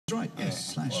Right,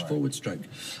 yes, / forward stroke.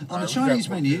 On a Chinese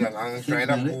menu, think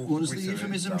about it, what is the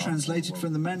euphemism translated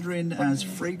from the Mandarin as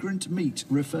fragrant meat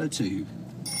refer to?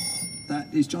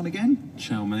 That is John again?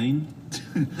 Chow mein.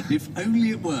 If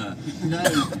only it were. No,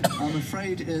 I'm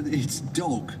afraid it's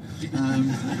dog.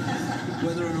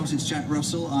 Whether or not it's Jack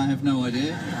Russell, I have no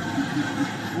idea.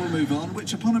 We'll move on.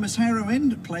 Which eponymous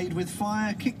heroine played with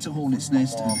fire, kicked a hornet's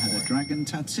nest and had a dragon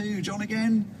tattoo? John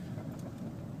again?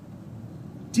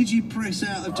 Did you press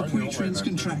out of Dupuytren's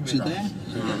contracture there?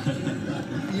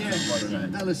 Yes,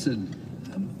 Alison.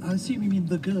 I assume you mean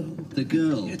the girl. The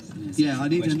girl. Yes. Yeah, I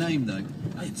need a name though.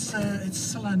 It's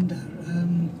Salander.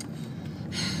 And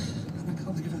I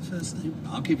can't think of her first name.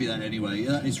 I'll give you that anyway.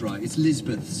 That is right. It's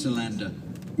Lisbeth Salander.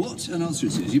 What? An answer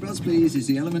as soon as you buzz, please. Is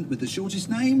the element with the shortest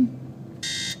name?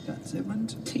 That's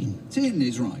Edmund. Tin. Tin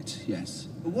is right, yes.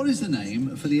 What is the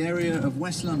name for the area of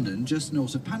West London, just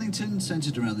north of Paddington,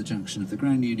 centred around the junction of the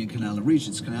Grand Union Canal and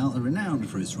Regent's Canal, and renowned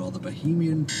for its rather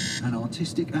bohemian and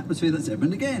artistic atmosphere? That's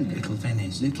Edmund again. Little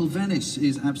Venice. Little Venice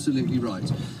is absolutely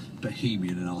right.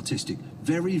 Bohemian and artistic.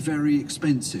 Very, very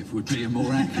expensive would be a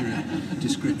more accurate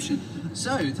description.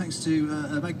 So, thanks to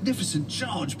a magnificent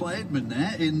charge by Edmund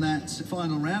there in that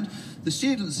final round, the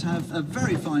students have a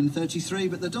very fine 33,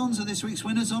 but the Dons are this week's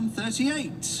winners on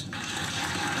 38.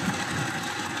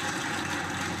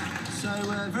 So,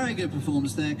 very good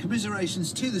performance there.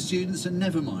 Commiserations to the students, and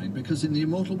never mind, because in the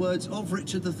immortal words of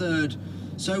Richard III,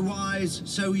 so wise,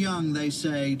 so young, they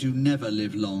say, do never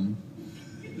live long.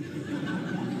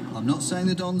 I'm not saying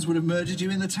the Dons would have murdered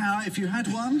you in the tower if you had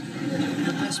one,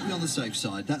 but best be on the safe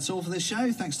side. That's all for this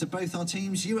show. Thanks to both our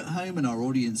teams, you at home and our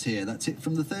audience here. That's it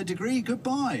from the Third Degree.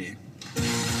 Goodbye.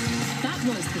 That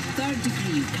was the Third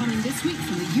Degree, coming this week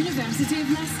from the University of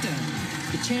Leicester.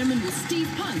 The chairman was Steve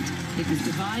Punt. It was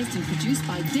devised and produced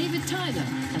by David Tyler,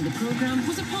 and the programme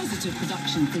was a positive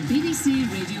production for BBC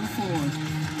Radio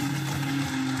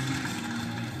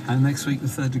 4. And next week, the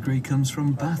Third Degree comes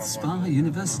from Bath Spa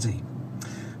University.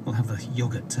 We'll have the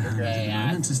yoghurt to hand in a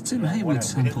moment as Tim Haywood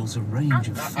samples a range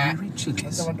of fiery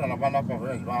chilies.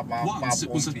 Once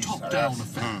it was a top-down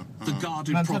affair. The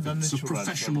guarded province of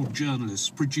professional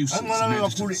journalists, producers and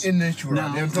editors.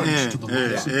 Now, thanks to the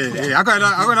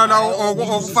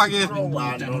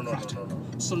more democratic,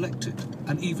 selected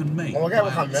and even made by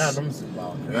us.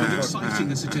 But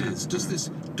exciting as it is, does this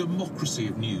democracy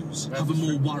of news have a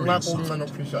more worrying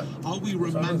side? Are we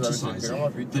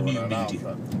romanticising the new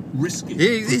media? Risking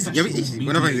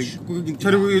professional mediation?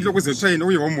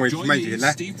 Join me,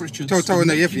 Steve Richards, for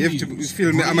Making News,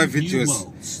 Brave New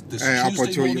Worlds, this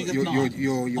Tuesday morning at 9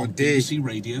 on BBC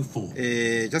Radio 4.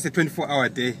 Just a 24-hour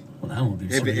day. Well, that will be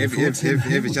something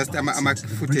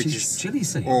just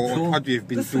footage or what we've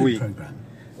been doing.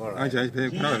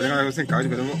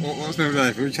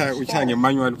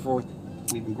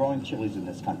 We've been growing chilies in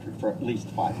this country for at least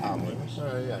 500 years.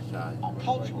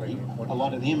 Culturally, a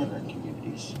lot of the immigrant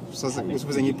communities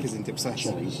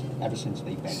chilies ever since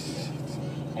they've been here.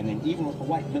 And then even with the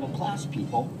white middle-class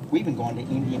people, we've been going to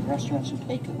Indian restaurants and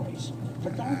takeaways for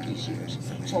donkey's years.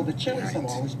 So the chilies have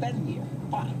always been here.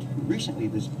 But recently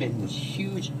there's been this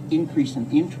huge increase in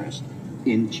interest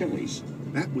in chilies.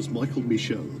 That was Michael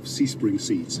Michaud of Seaspring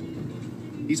Seeds.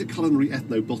 He's a culinary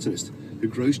ethnobotanist who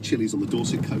grows chilies on the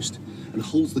Dorset coast and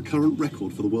holds the current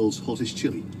record for the world's hottest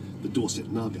chili, the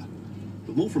Dorset Naga.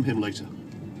 But more from him later.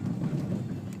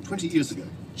 20 years ago,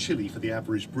 chili for the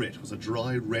average Brit was a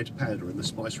dry red powder in the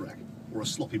spice rack, or a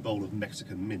sloppy bowl of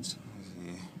Mexican mince.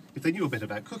 If they knew a bit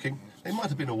about cooking, they might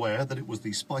have been aware that it was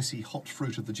the spicy hot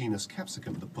fruit of the genus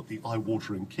capsicum that put the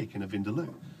eye-watering kick in a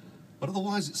vindaloo. But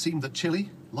otherwise it seemed that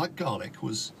chili, like garlic,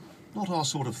 was not our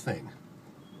sort of thing.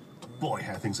 Boy,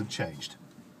 how things have changed.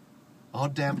 Our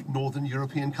damp northern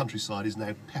European countryside is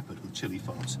now peppered with chili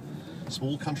farms.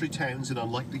 Small country towns in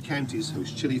unlikely counties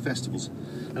host chili festivals,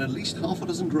 and at least half a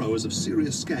dozen growers of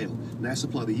serious scale now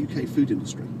supply the UK food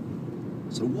industry.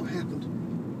 So what happened?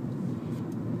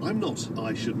 I'm not,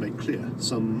 I should make clear,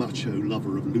 some macho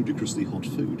lover of ludicrously hot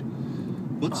food.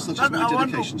 But such is my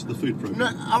dedication to the food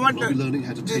program. I'll be learning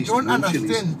how to taste real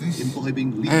chilies,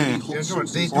 imbibing legally hot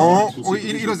sauces. From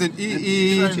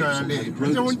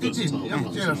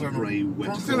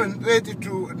 7:30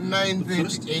 to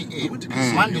 9:30 a.m.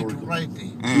 Monday to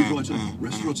Friday. Food writer,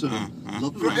 restaurateur,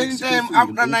 lover of anytime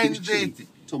after 9:30.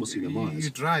 Thomasina Myers.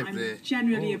 You drive there. I'm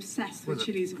generally obsessed with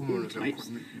chilies of all types.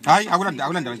 I wouldn't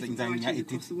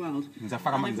Across the world. And there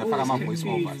is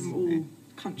food from all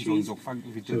countries. So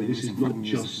this is not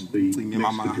just the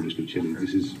Mexican traditional chili,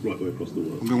 this is right the way across the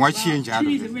world. Well,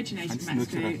 chilies originated in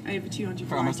Mexico, over 200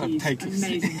 varieties,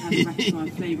 amazing kind of repertoire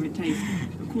of flavour and taste.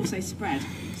 Of course they spread,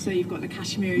 so you've got the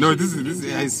Kashmiri No,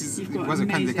 chilies it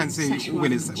wasn't, they can't say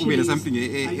when it's something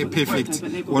a perfect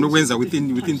one wins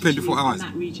within 24 hours. In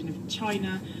that region of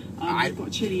China. You've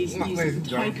got chilies used in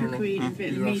Thai cookery, in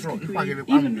Vietnamese cookery,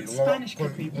 even Spanish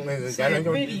cookery. So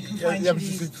really you can find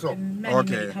chilies in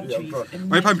many countries.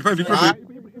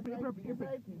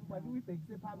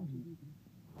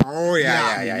 Oh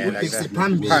yeah. Like that.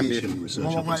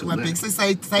 When big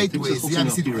sideways, you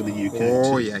see here in the UK.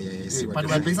 Oh yeah. But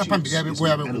when big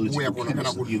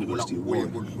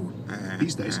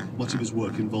These days, much of his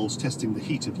work involves testing the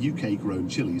heat of UK-grown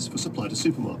chilies for supply to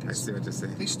supermarkets. I see what you're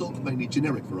saying. They stock mainly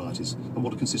generic varieties and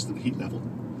want a consistent heat level.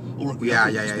 Or The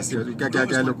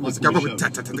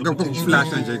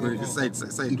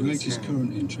greatest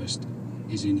current interest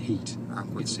is in heat.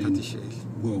 It's in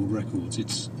world records.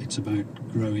 It's about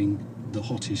growing the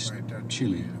hottest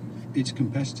chili. It's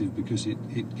competitive because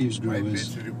it gives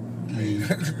growers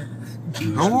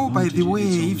by the way,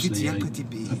 it's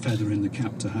a feather in the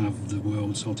cap to have the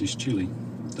world's hottest chili.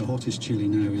 The hottest chili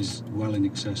now is well in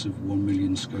excess of 1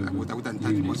 million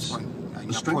Scoville units.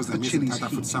 The strength of the chili's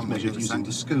heat is measured using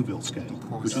the Scoville scale,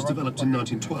 which was developed in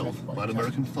 1912 by an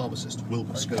American pharmacist,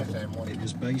 Wilbur Scoville. It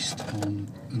was based on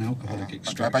an alcoholic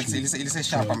extraction and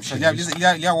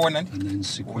then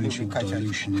sequential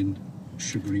dilution in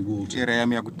sugary water. So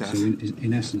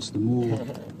in essence, the more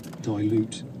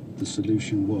dilute the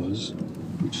solution was,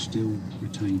 which still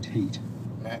retained heat,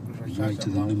 the greater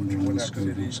the number on the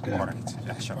Scoville scale.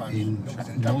 In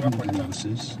modern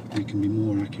analysis, we can be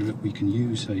more accurate. We can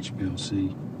use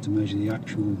HPLC to measure the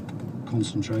actual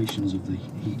concentrations of the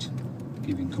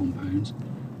heat-giving compounds,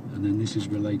 and then this is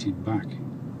related back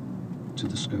to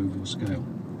the Scoville scale.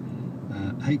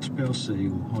 HPLC,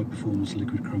 or high-performance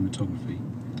liquid chromatography,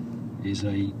 is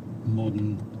a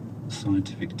modern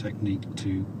scientific technique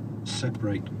to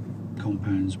separate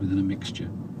compounds within a mixture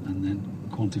and then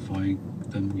quantify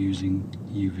them using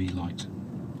UV light.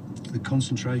 The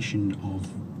concentration of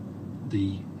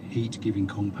the heat-giving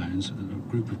compounds, a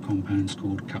group of compounds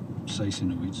called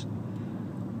capsaicinoids,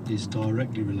 is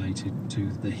directly related to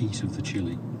the heat of the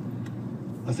chili.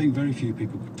 I think very few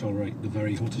people could tolerate the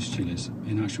very hottest chilies.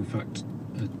 In actual fact,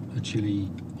 a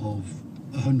chili of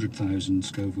 100,000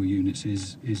 Scoville units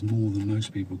is more than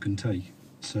most people can take.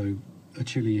 So a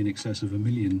chili in excess of 1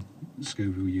 million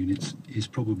Scoville units is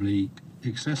probably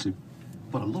excessive.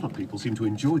 But a lot of people seem to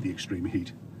enjoy the extreme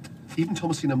heat. Even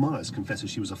Thomasina Myers confesses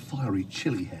she was a fiery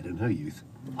chili head in her youth.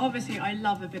 Obviously, I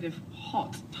love a bit of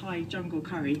hot Thai jungle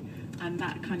curry and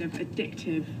that kind of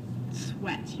addictive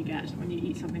sweat you get when you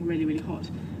eat something really, really hot.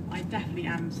 I definitely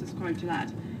am subscribed to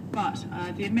that. But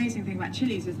the amazing thing about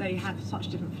chilies is they have such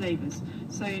different flavours.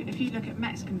 So if you look at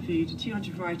Mexican food,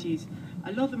 200 varieties,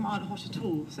 a lot of them aren't hot at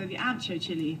all. So the ancho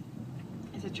chili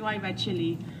is a dry red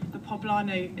chili. The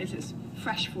poblano is its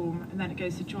fresh form, and then it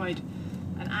goes to dried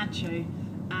and ancho,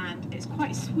 and it's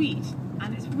quite sweet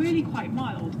and it's really quite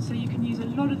mild. So you can use a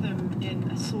lot of them in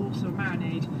a sauce or a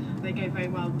marinade. They go very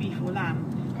well beef or lamb,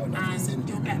 and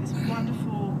you'll get this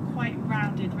wonderful, quite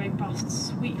rounded, robust,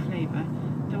 sweet flavour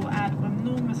that will add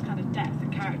enormous kind of depth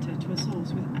and character to a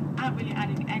sauce without really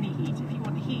adding any heat. If you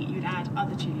want heat, you'd add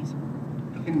other chilies.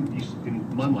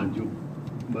 In my mind, your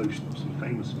most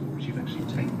famous stories, you've actually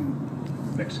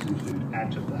taken Mexican food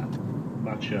out of that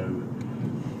macho,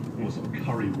 almost sort of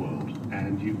curry world,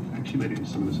 and you've actually made it into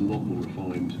something that's a lot more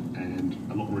refined and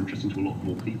a lot more interesting to a lot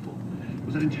more people.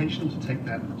 Was that intentional to take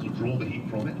that, to draw the heat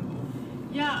from it?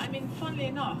 Yeah, I mean, funnily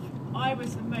enough, I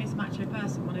was the most macho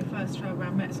person when I first travelled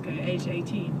around Mexico at age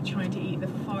 18, trying to eat the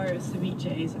firiest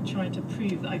ceviches and trying to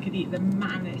prove that I could eat the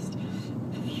mannest,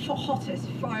 hottest,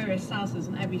 fieriest salsas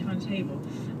on every kind of table.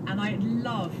 And I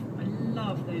love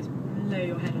those blow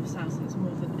your head off salsas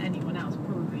more than anyone else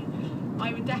probably.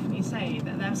 I would definitely say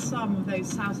that there are some of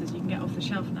those salsas you can get off the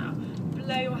shelf now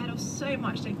blow your head off so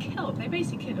much they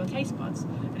basically kill your taste buds.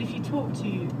 And if you talk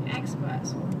to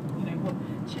experts on what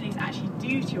chilies actually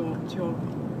do to your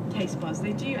taste buds,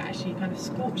 they do actually kind of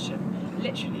scorch them,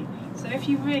 literally. So if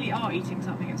you really are eating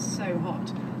something that's so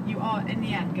hot, you are in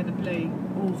the end going to blow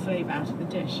all flavour out of the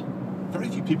dish. Very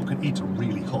few people can eat a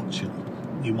really hot chili.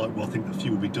 You might well think that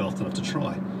few would be daft enough to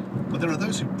try, but there are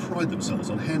those who pride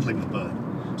themselves on handling the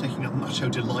burn, taking a macho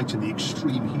delight in the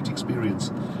extreme heat experience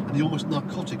and the almost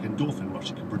narcotic endorphin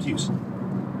rush it can produce.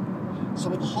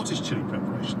 Some of the hottest chili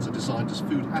preparations are designed as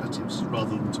food additives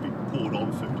rather than to be poured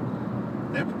on food.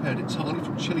 They're prepared entirely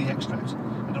from chili extract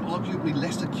and are arguably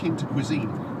less akin to cuisine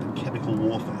than chemical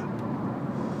warfare.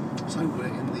 So we're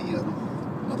in the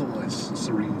otherwise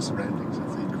serene surroundings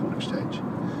of the Corn Exchange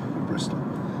in Bristol,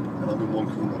 and I'm in one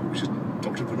corner, which is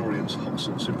Dr. Benorium's Hot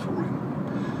Sauce Emporium.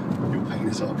 Your pain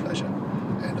is our pleasure,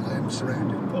 and I am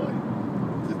surrounded by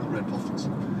the red bottles.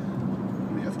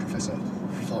 We have Professor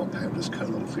Farm Pounder's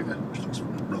colon cleaner, which looks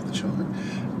rather charming.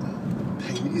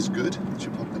 Pain is good,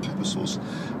 chipotle pepper sauce.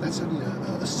 That's only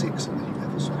a 6 on the heat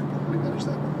level, so I can probably manage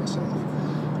that one myself.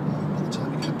 By the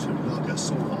time you come to lager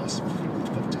soras,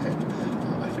 above 10,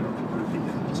 I feel I'll probably be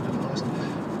hospitalised.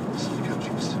 Silico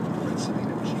juice, red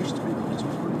Selena, which used to be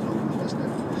marketed for pretty long, has now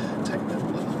taken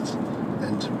over markets.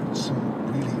 And some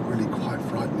really quite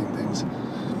frightening things.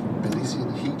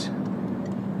 Belizean heat.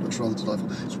 Looks rather delightful.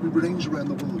 So we range around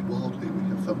the world wildly. We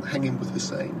have Hanging with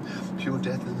Hussein, Pure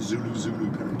Death, and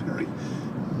Zulu Peri Peri.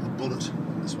 Bullet,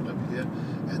 this one over here,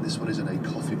 and this one is in a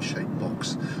coffin-shaped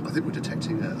box. I think we're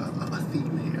detecting a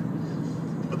theme here.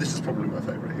 But this is probably my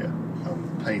favourite here.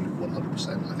 Pain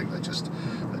 100%. I think that just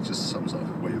sums up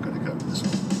where you're going to go with this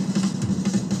one.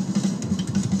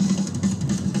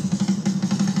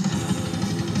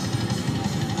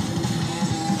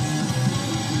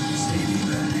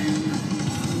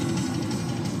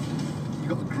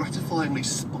 Gratifyingly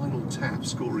Spinal Tap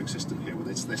scoring system here.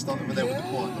 They start over there with the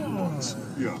quiet number 1s.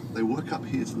 Yeah. They work up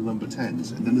here to the number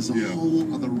 10s, and then there's a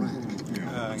whole other rack.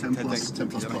 10 plus, 10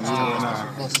 plus, 10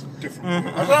 plus. Different.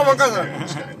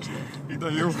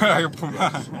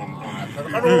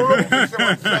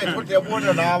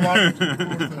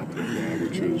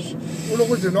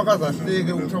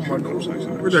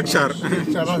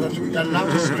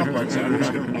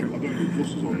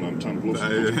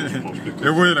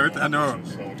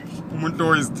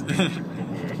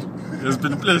 There's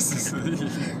been places.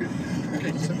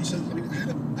 Okay, so I mean,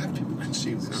 how do people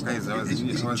consume this? Is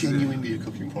it genuinely a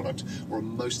cooking product, or are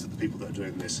most of the people that are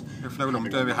doing this? We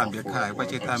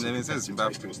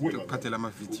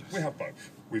have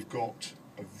both. We've got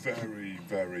a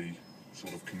very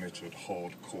sort of committed,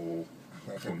 hardcore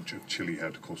bunch of chili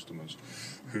head customers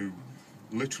who,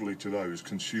 literally to those,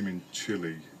 consuming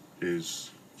chili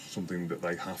is something that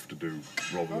they have to do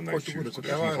rather than they choose to do.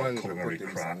 It's like culinary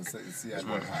crack, is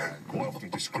what I quite often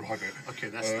describe it. Okay,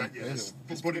 that's that, yeah.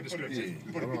 But it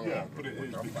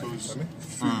is because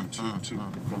food to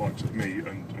the likes of me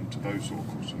and to those sort of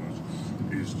customers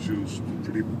is just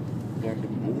pretty bland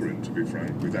and boring, to be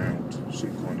frank, without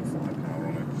some kind of firepower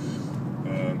on it.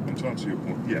 And to answer your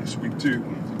point, yes, we do,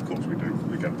 of course we do.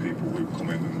 We get people who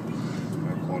come in and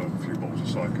quite a few bottles of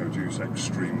Psycho Juice,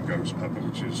 Extreme Ghost Pepper,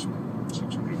 which is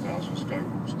 600,000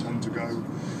 scope, tend to go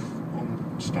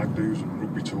on stag do's and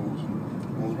rugby tours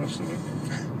and all the rest of it.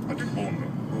 I did warn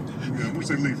them, but once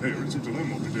they leave here, it's up to them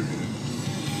what they do with it.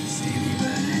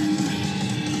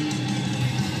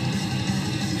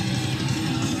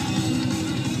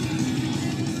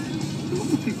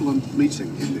 People I'm meeting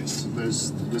in this,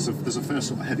 there's a fair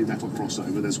sort of heavy metal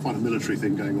crossover. There's quite a military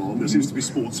thing going on. There seems to be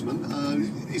sportsmen.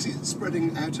 Is it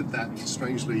spreading out of that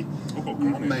strangely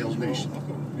male niche?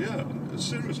 Yeah,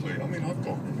 seriously. I mean, I've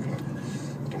got,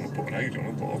 I don't want to put an age on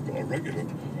it, but I've got a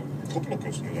couple of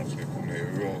customers actually coming here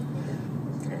who are,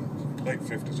 late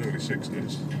 50s, early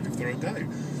 60s, if they're a day.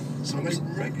 So they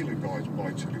regularly buy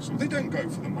chili sauce. They don't go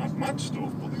for the mad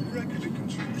stuff, but they regularly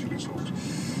consume chili sauce.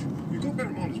 You've got to bear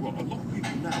in mind as well, a lot of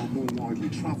people now are more widely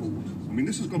travelled. I mean,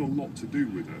 this has got a lot to do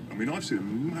with it. I mean, I've seen a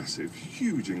massive,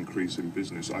 huge increase in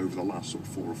business over the last sort of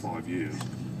 4 or 5 years.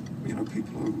 You know,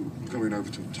 people are going over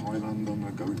to Thailand and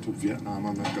they're going to Vietnam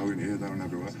and they're going here, there and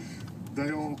everywhere. They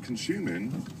are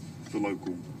consuming the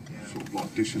local sort of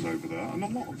like dishes over there, and a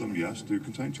lot of them, yes, do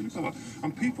contain chili pepper.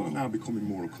 And people are now becoming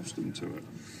more accustomed to it.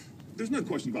 There's no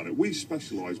question about it. We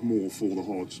specialise more for the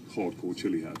hardcore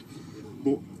chili head.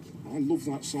 But I love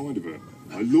that side of it.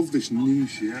 I love this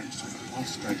niche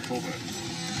aspect of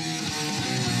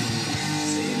it.